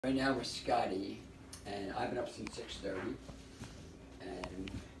Right now with Scotty, and I've been up since 6:30,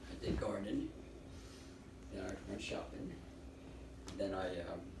 and I did garden, then I went shopping, then I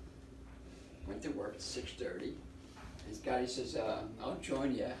went to work at 6:30, and Scotty says, I'll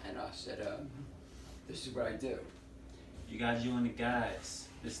join you, and I said, this is what I do. You gotta join the guys.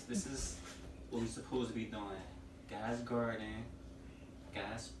 This is what we're supposed to be doing. Guys garden,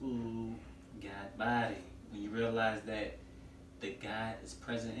 guys food, guys body. When you realize that the God is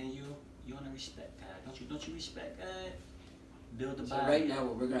present in you, you wanna respect God. Don't you respect God? Build the body. So right now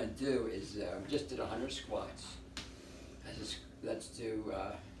what we're gonna do is, we just did 100 squats. Let's do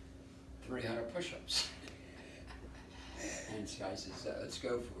 300 push-ups. And Scotty says, let's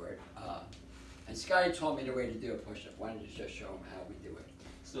go for it. And Scotty told me the way to do a push-up. Why don't you just show him how we do it?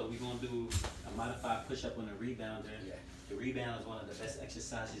 So we're gonna do a modified push-up on the rebounder. Yeah. The rebound is one of the best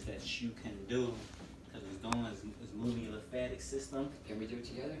exercises that you can do, because it's doing is moving your lymphatic system. Can we do it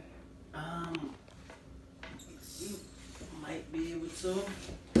together? You might be able to. You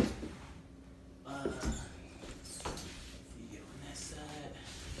get on that side.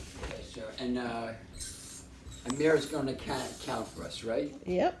 Okay, so, and Amir's gonna count for us, right?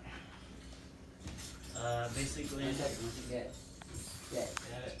 Yep. Basically. Yeah.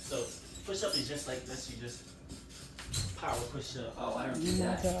 So push up is just like this. You just power push up. Oh, I don't do Oh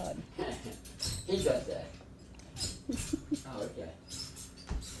my that. God. He does that. Oh, okay.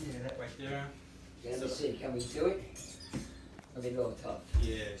 Yeah, that right there. Yeah, let me see. Can we do it? It'll be a little tough.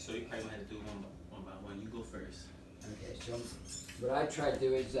 Yeah, so you probably gonna have to do one by one. You go first. Okay, so what I try to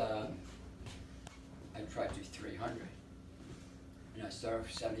do is I try to do 300. And I start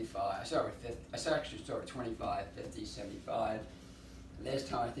with 75. I start with 50. Actually start with 25, 50, 75. Last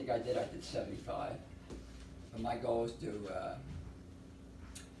time I did 75. But my goal is to do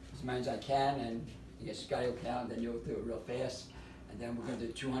as many as I can, and I guess Scotty will count, then you'll do it real fast. And then we're going to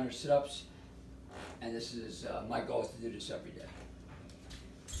do 200 sit-ups. And this is, my goal is to do this every day.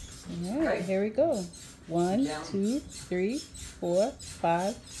 All right, here we go. 1, Down. 2, 3, 4,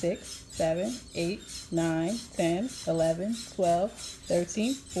 5, 6, 7, 8, 9, 10, 11, 12,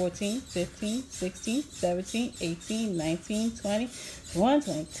 13, 14, 15, 16, 17, 18, 19, 20, 21,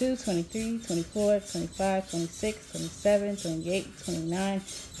 22, 23, 24, 25, 26, 27, 28, 29,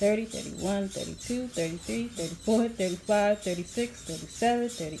 30, 31, 32, 33, 34, 35, 36, 37,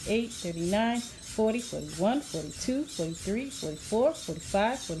 38, 39, 40, 41, 42, 43, 44,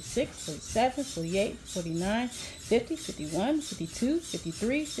 45, 46, 47, 48, 49, 50, 51, 52,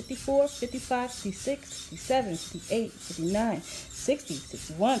 53, 54, 55, 56, 57, 58, 59, 60,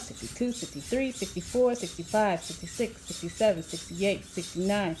 61, 62, 63, 64, 65, 66, 67, 68,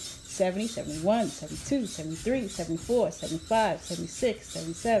 69, 70, 71, 72, 73, 74, 75, 76,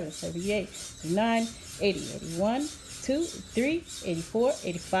 77, 78, 79, 80, 81, 2, 3, 84,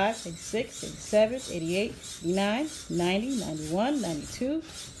 85, 86, 87, 88, 89, 90, 91, 92,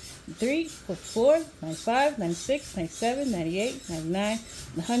 3, 4, 95, 96, 97, 98, 99,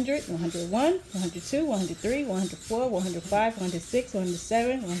 100, 101, 102, 103, 104, 105, 106,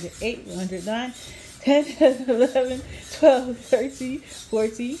 107, 108, 109, 10, 11, 12, 13,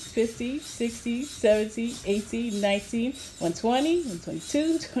 14, 15, 16, 17, 18, 19, 120,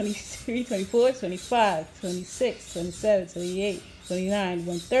 122, 23, 24, 25, 26, 27, 28, 29,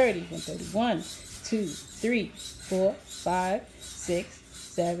 130, 131, 2, 3, 4, 5, 6,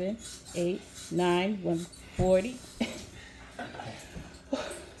 7, 8, 9, 140.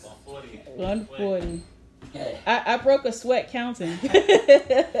 140. Okay. I broke a sweat counting.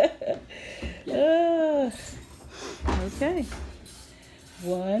 Okay.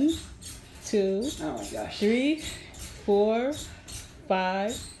 1, 2, Oh my gosh. 3, 4,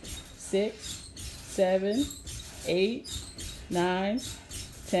 5, 6, 7, 8, 9,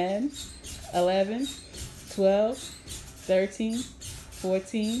 10, 11, 12, 13,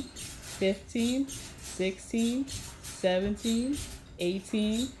 14, 15, 16, 17,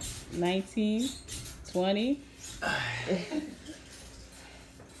 18, 19, 20.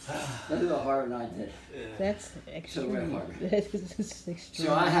 That's a little harder than I did. That's extreme. hard. That is extreme.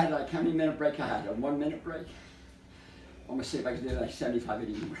 So I had like, how many minute break I had? A 1 minute break? I'm gonna see if I can do like 75,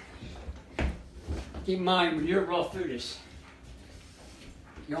 80 more. Keep in mind, when you're a raw foodist,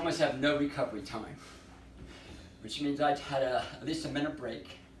 you almost have no recovery time. Which means I had at least a minute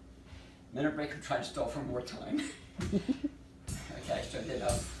break. Minute break, I'm trying to stall for more time. Okay, so I did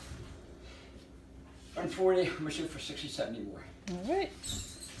 140, I'm gonna shoot for 60, 70 more. All right.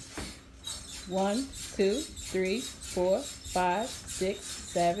 1, 2, 3, 4, 5, 6,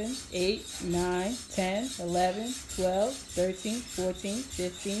 7, 8, 9, 10, 11, 12, 13, 14,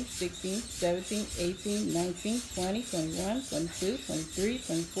 15, 16, 17, 18, 19, 20, 21, 22, 23,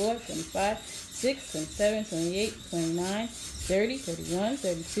 24, 25, 6, 27, 28, 29, 30, 31,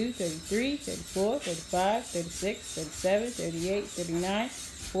 32, 33, 34, 35, 36, 37, 38, 39,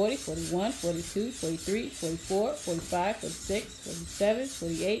 40, 41, 42, 43, 44, 45, 46, 47,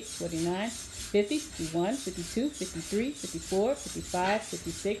 48, 49, 50, 51, 52, 53, 54, 55,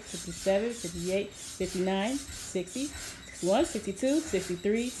 56, 57, 58, 59, 60, 61, 62,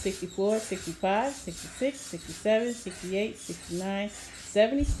 63, 64, 65, 66, 67, 68, 69,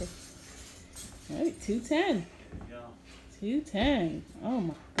 70, 210. There we go. 210. Oh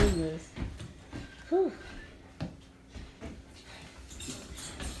my goodness. Whew.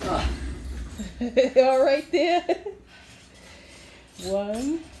 All right there.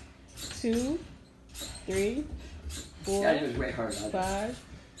 1, 2, 3, 4, That was way harder. 5,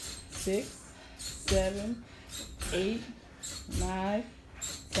 6, 7, 8, 9,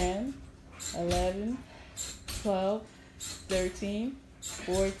 10, 11, 12, 13,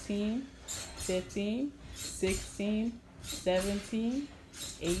 14, 15, 16, 17,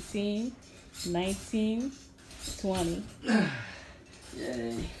 18, 19, 20.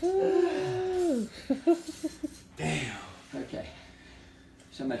 Yay. Woo. Damn. Okay.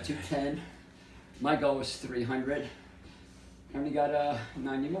 So I'm at 210. My goal was 300. I only got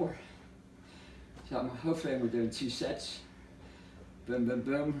 90 more. So hopefully we're doing 2 sets. Boom, boom,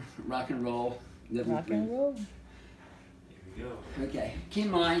 boom. Rock and roll. Live and Rock and breathe. roll. Here we go. Okay. Keep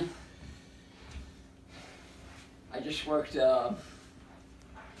in mind, I just worked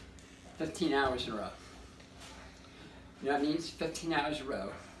 15 hours in a row. You know what that means? 15 hours in a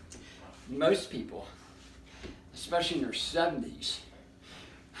row. Most people, especially in their 70s,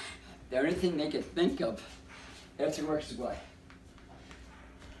 the only thing they can think of after work is what?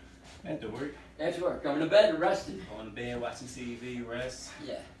 At the work, After work, going to bed and resting. on the bed, watching TV, rest.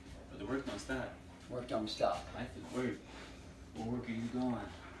 Yeah, But the work don't stop. work don't stop. Life is work. What work are you doing?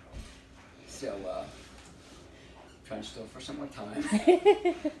 So, trying to still for some more time.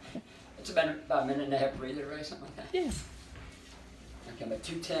 It's about a minute and a half breather, right? Something like that. Yeah. Okay, I'm at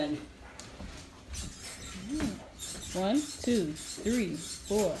 210. 1, 2, 3,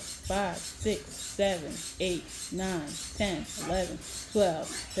 4, 5, 6, 7, 8, 9, 10, 11, 12,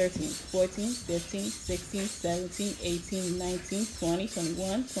 13, 14, 15, 16, 17, 18, 19, 20,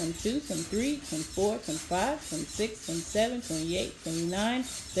 21, 22, 23, 24, 25, 26, 27, 28, 29,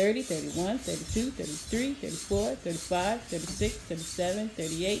 30, 31, 32, 33, 34, 35, 36, 37,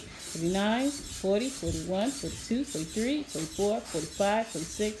 38, 39, 40, 41, 42, 43, 44, 45,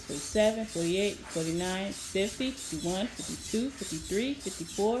 46, 47, 48, 49, 50, 51, 52, 53,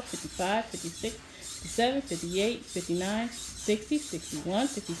 54, 55, 56, 57, 58, 59, 60, 61,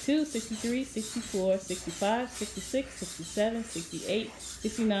 62, 63, 64, 65, 66, 67, 68,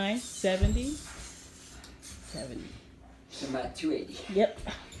 69, 70, 70. So I'm at 280. Yep.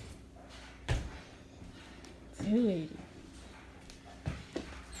 280.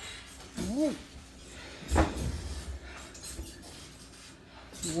 All right.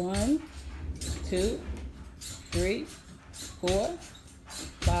 1, 2, 3, 4,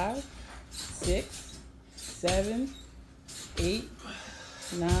 5, 6, 7, 8,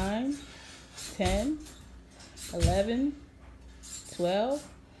 9, 10, 11, 12,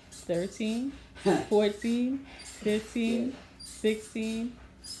 13, 14, 15, 16,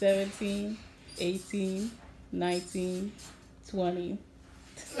 17, 18, 19, 20.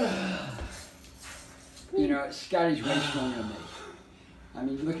 You know, Scotty's way stronger than me. I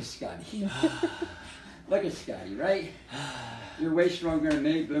mean, look at Scotty. Look at Scotty, right? You're way stronger than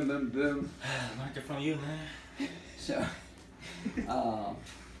me. Boom, boom, boom. Learned it from you, man. So,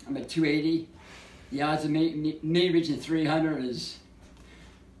 I'm at 280. The odds of me reaching 300 is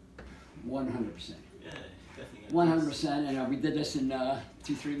 100%. Yeah, definitely. 100%, and we did this in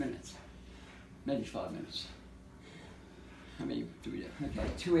 2-3 minutes, maybe 5 minutes. How many do we do? Okay,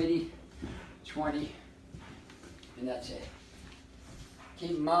 280, 20, and that's it.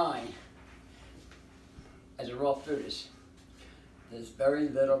 Keep in mind, as a raw foodist, there's very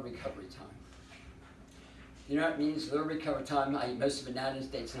little recovery time. You know what it means? Little recovery time. I eat most of bananas,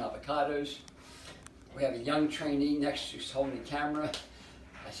 dates, and avocados. We have a young trainee next to us holding the camera.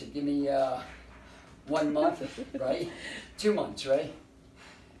 I said, give me 1 month, right? 2 months, right?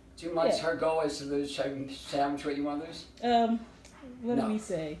 2 months. Yeah. Her goal is to lose. Should I say how much weight you want to lose? What No. did we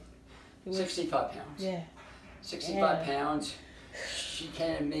say? It was, 65 pounds. yeah. 65 Yeah. pounds. She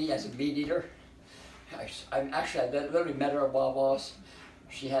came to me as a meat eater. I literally met her at Wawa's.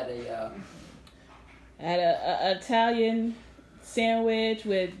 She had a I had a Italian sandwich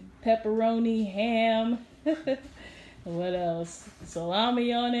with pepperoni, ham. What else?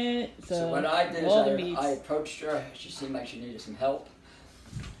 Salami on it. So what I did all the is meats. I approached her. She seemed like she needed some help.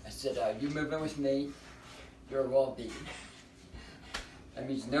 I said, you move in with me, you're raw beef. That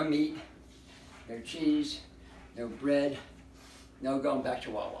means no meat, no cheese, no bread, no going back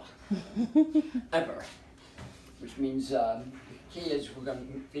to Wawa. Ever. Which means the key is we're going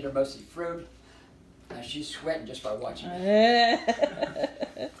to feed her mostly fruit. She's sweating just by watching me.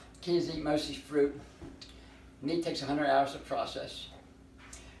 Key is eat mostly fruit. Meat takes 100 hours to process.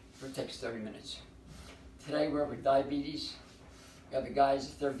 Fruit takes 30 minutes. Today we're with diabetes. We have the guy's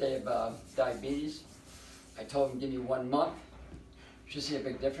third day of diabetes. I told him give me 1 month. Should see a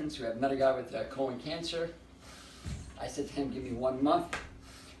big difference. We have another guy with colon cancer. I said to him, give me 1 month.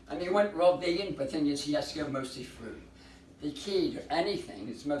 I mean, we're all vegan, but the thing is he has to go mostly fruit. The key to anything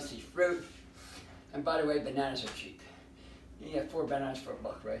is mostly fruit. And by the way, bananas are cheap. You get 4 bananas for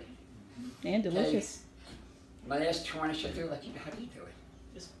 $1, right? And delicious. Hey, my last 20, should I do it like you? How do you do it?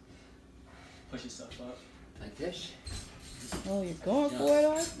 Just push yourself up. Like this? Oh, you're going for it,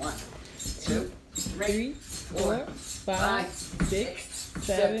 Art? 1, 2, 3, 4, 5, 6,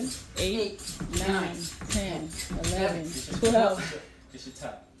 7, 8, 9, 10, 11, 12, Just your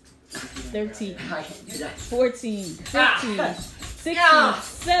top. 13, I can't do that. 14, 15, 16,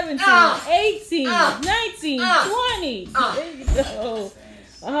 17, 18, 19, 20. There you go.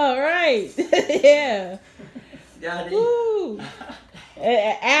 All right. Yeah. Daddy. Woo.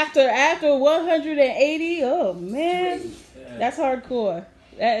 After 180, oh man, 3. that's hardcore.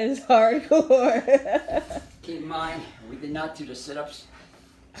 That is hardcore. Keep in mind, we did not do the sit-ups.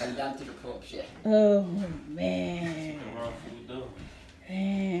 Haven't down to the pull-ups yet. Oh man, The raw food though.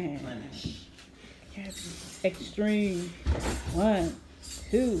 man, Replenish. extreme. 1,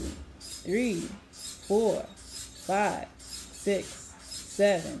 2, 3, 4, 5, 6,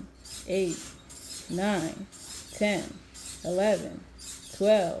 7, 8, 9, 10, 11,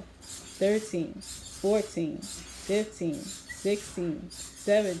 12, 13, 14, 15, 16,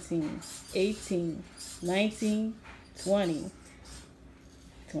 17, 18, 19, 20,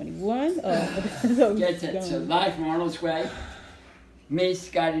 21. Oh, Get it. So live from Arnold's Way. Me,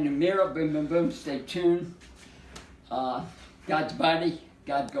 Scotty, and Amira. Boom, boom, boom. Stay tuned. God's body,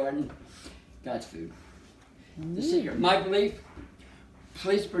 God's garden, God's food. The secret. My belief,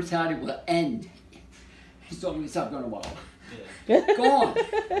 police brutality will end as long as we stop going to Wawa. Yeah. Gone.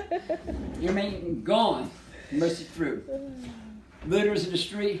 Your main gone. Mostly fruit. Looters in the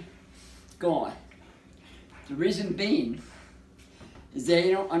street, gone. The reason being is they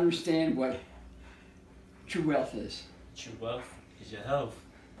don't understand what true wealth is. True wealth is your health.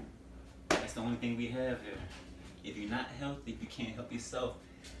 That's the only thing we have here. If you're not healthy, you can't help yourself,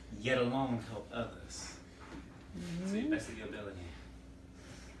 yet alone help others. So the best of your ability.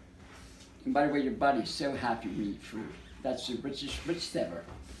 And by the way, your body's so happy when you eat fruit. That's the richest ever.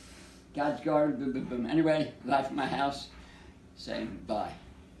 God's garden, boom, boom, boom. Anyway, live at my house, saying bye.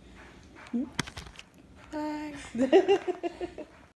 Bye.